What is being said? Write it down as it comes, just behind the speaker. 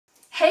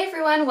Hey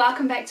everyone,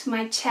 welcome back to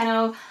my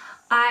channel.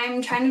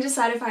 I'm trying to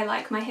decide if I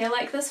like my hair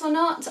like this or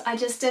not. I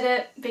just did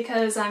it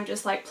because I'm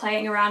just like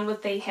playing around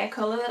with the hair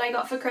curler that I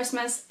got for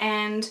Christmas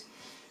and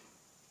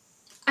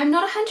I'm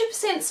not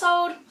 100%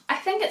 sold. I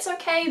think it's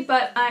okay,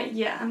 but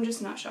yeah, I'm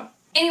just not sure.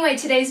 Anyway,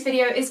 today's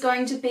video is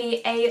going to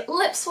be a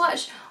lip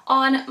swatch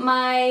on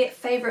my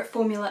favourite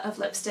formula of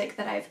lipstick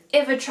that I've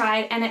ever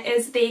tried, and it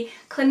is the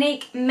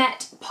Clinique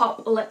Matte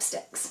Pop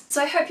lipsticks.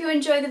 So I hope you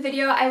enjoy the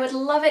video. I would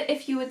love it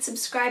if you would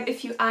subscribe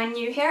if you are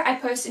new here. I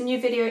post a new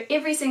video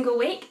every single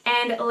week,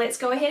 and let's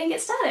go ahead and get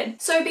started.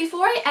 So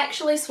before I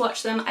actually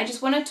swatch them, I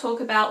just want to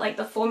talk about like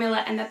the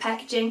formula and the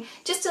packaging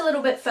just a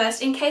little bit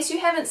first in case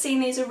you haven't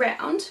seen these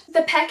around.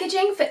 The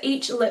packaging for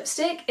each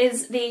lipstick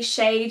is the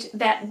shade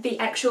that the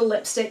actual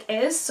lipstick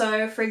is.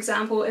 So for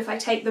example, if I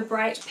take the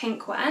bright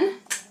pink one,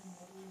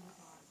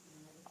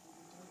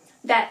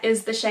 that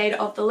is the shade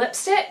of the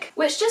lipstick,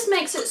 which just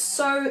makes it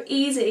so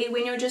easy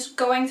when you're just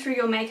going through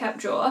your makeup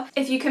drawer.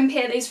 If you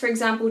compare these, for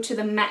example, to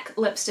the MAC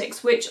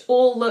lipsticks, which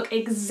all look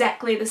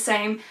exactly the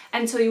same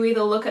until you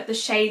either look at the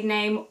shade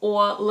name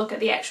or look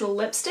at the actual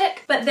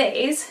lipstick. But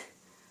these,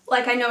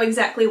 like, I know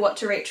exactly what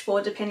to reach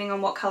for depending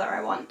on what colour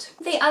I want.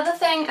 The other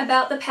thing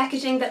about the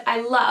packaging that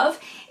I love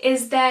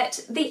is that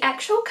the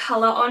actual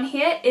colour on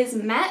here is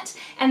matte,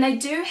 and they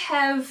do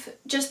have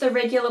just the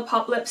regular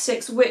pop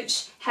lipsticks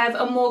which have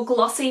a more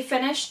glossy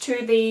finish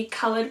to the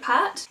coloured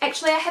part.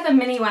 Actually, I have a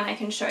mini one I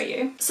can show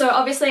you. So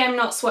obviously I'm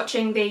not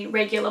swatching the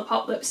regular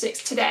pop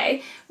lipsticks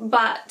today,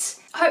 but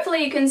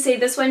hopefully you can see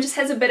this one just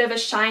has a bit of a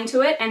shine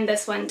to it and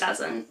this one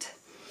doesn't.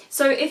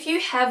 So if you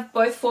have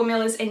both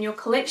formulas in your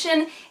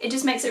collection, it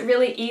just makes it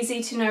really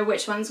easy to know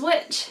which one's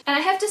which. And I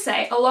have to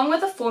say, along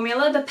with the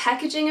formula, the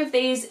packaging of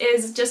these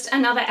is just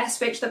another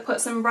aspect that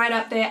puts them right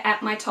up there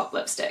at my top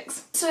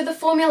lipsticks. So the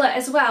formula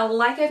as well,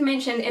 like I've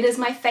mentioned, it is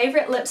my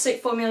favourite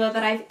lipstick formula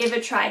that I've ever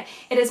tried.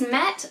 It is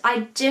matte.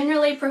 I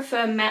generally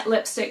prefer matte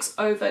lipsticks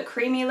over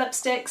creamy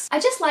lipsticks. I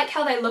just like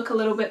how they look a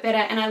little bit better,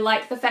 and I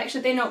like the fact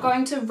that they're not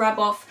going to rub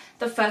off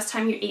the first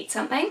time you eat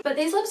something. But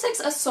these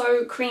lipsticks are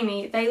so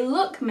creamy. They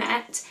look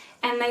matte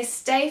and they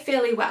stay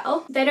fairly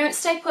well. They don't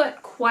stay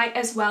put quite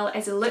as well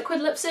as a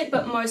liquid lipstick,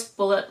 but most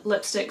bullet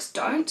lipsticks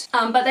don't.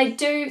 But they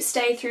do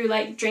stay through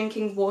like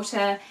drinking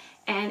water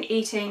and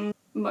eating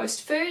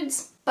most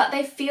foods. But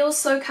they feel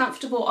so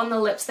comfortable on the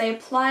lips. They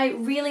apply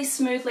really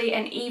smoothly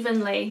and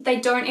evenly. They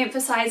don't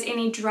emphasize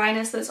any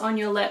dryness that's on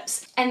your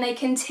lips, and they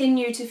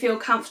continue to feel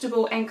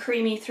comfortable and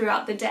creamy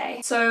throughout the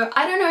day. So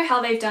I don't know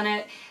how they've done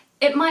it.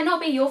 It might not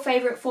be your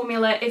favourite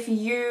formula if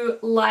you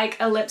like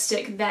a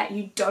lipstick that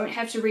you don't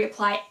have to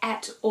reapply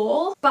at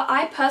all, but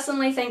I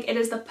personally think it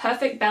is the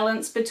perfect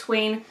balance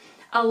between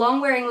a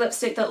long-wearing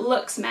lipstick that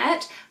looks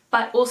matte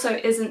but also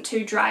isn't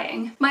too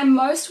drying. My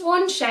most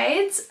worn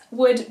shades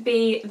would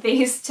be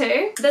these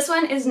two. This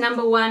one is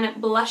number 1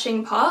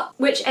 Blushing Pop,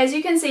 which as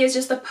you can see is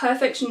just the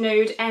perfect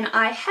nude, and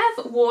I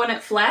have worn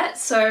it flat,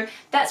 so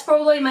that's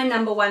probably my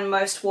number 1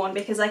 most worn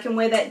because I can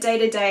wear that day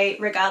to day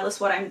regardless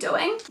what I'm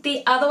doing.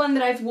 The other one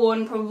that I've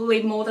worn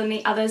probably more than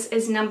the others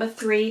is number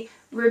 3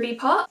 Ruby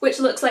Pop, which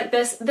looks like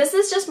this. This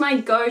is just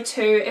my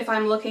go-to if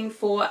I'm looking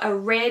for a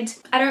red.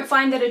 I don't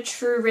find that a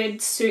true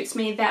red suits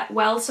me that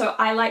well, so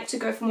I like to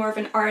go for more of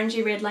an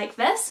orangey red like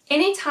this.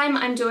 Anytime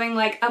I'm doing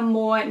like a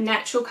more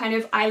natural kind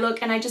of eye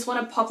look and I just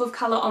want a pop of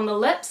colour on the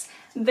lips,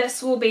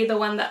 this will be the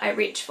one that I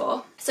reach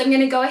for. So I'm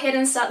going to go ahead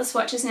and start the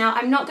swatches now.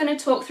 I'm not going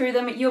to talk through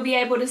them. You'll be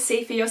able to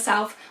see for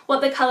yourself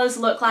what the colours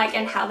look like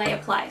and how they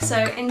apply.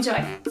 So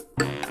enjoy.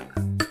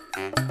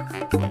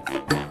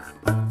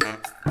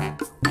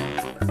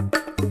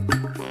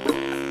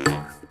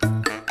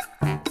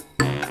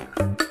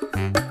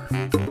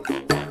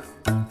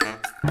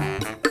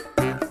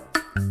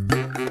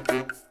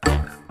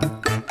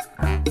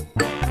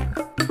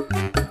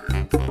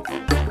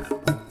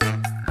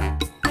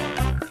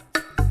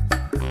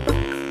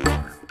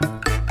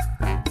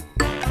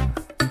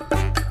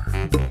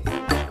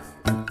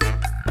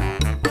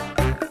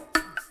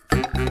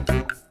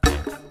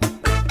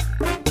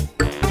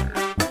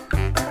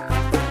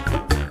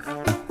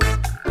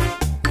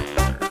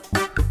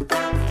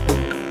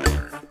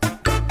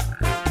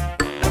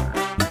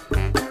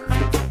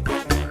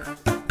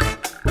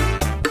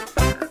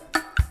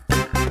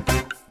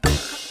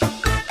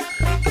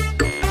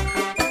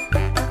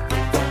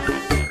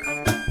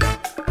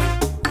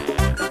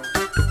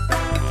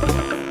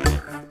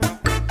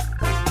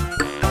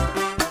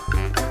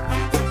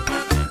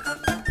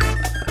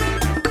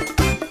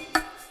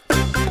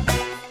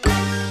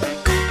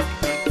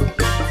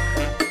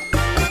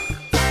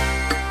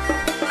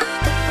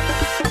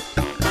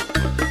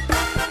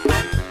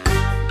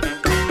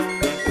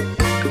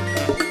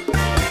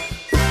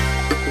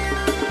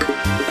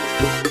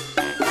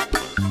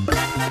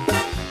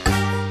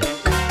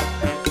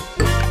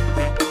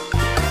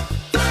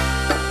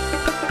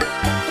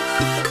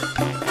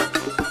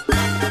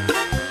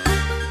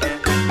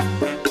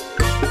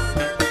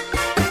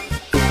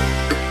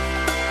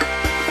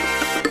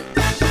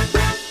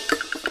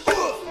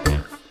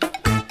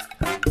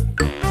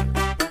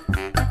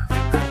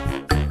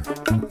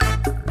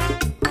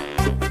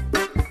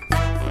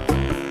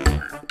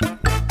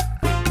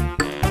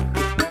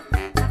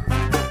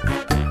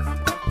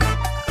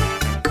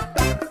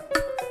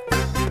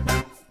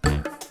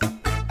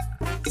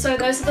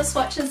 those are the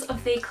swatches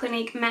of the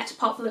Clinique Matte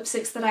Pop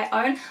lipsticks that I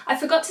own. I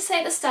forgot to say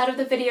at the start of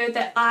the video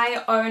that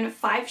I own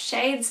 5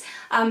 shades.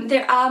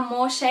 There are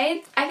more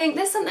shades. I think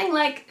there's something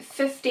like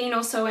 15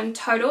 or so in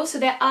total, so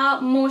there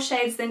are more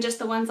shades than just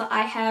the ones that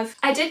I have.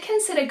 I did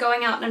consider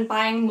going out and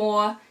buying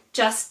more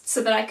just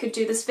so that I could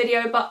do this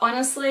video, but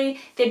honestly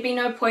there'd be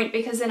no point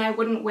because then I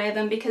wouldn't wear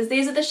them, because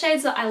these are the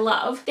shades that I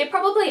love. There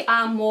probably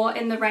are more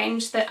in the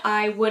range that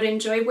I would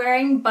enjoy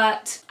wearing,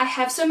 but I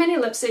have so many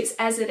lipsticks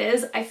as it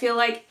is. I feel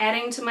like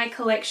adding to my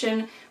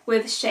collection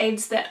with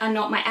shades that are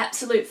not my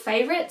absolute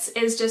favorites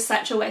is just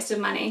such a waste of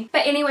money.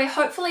 But anyway,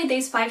 hopefully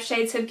these 5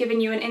 shades have given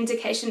you an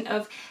indication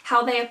of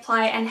how they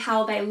apply and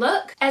how they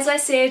look. As I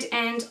said,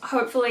 and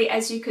hopefully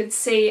as you could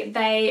see,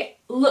 they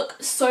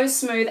look so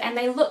smooth and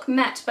they look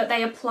matte, but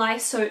they apply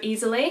so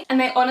easily, and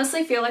they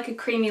honestly feel like a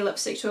creamy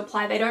lipstick to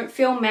apply. They don't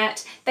feel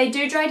matte. They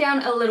do dry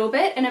down a little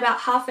bit. In about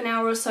half an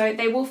hour or so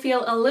they will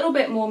feel a little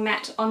bit more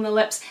matte on the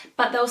lips,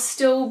 but they'll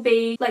still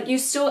be like, you're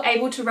still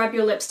able to rub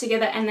your lips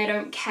together and they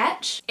don't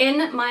catch.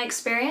 In my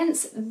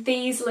experience,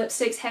 these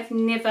lipsticks have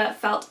never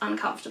felt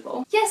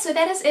uncomfortable. Yeah, so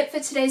that is it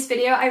for today's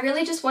video. I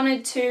really just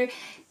wanted to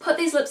put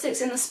these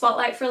lipsticks in the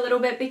spotlight for a little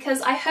bit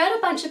because I heard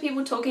a bunch of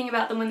people talking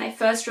about them when they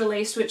first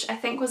released, which I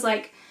think was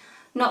like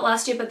not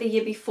last year but the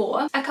year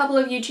before. A couple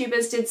of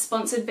YouTubers did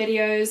sponsored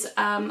videos,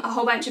 a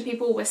whole bunch of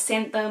people were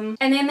sent them,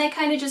 and then they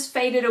kind of just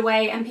faded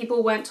away and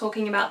people weren't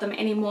talking about them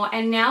anymore,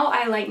 and now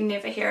I like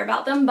never hear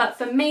about them. But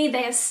for me,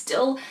 they are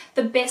still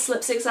the best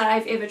lipsticks that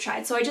I've ever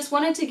tried, so I just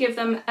wanted to give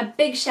them a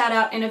big shout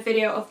out in a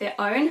video of their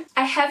own.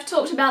 I have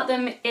talked about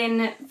them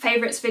in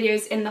favorites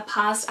videos in the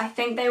past. I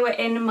think they were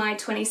in my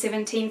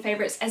 2017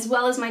 favorites as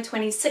well as my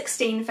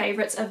 2016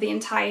 favorites of the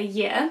entire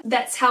year.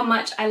 That's how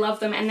much I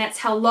love them and that's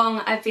how long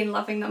I've been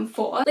loving them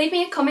for. Leave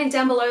me a comment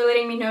down below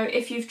letting me know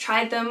if you've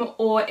tried them,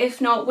 or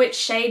if not, which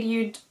shade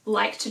you'd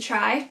like to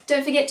try.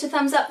 Don't forget to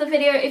thumbs up the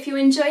video if you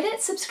enjoyed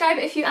it, subscribe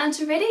if you aren't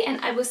already,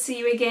 and I will see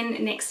you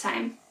again next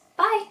time.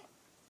 Bye!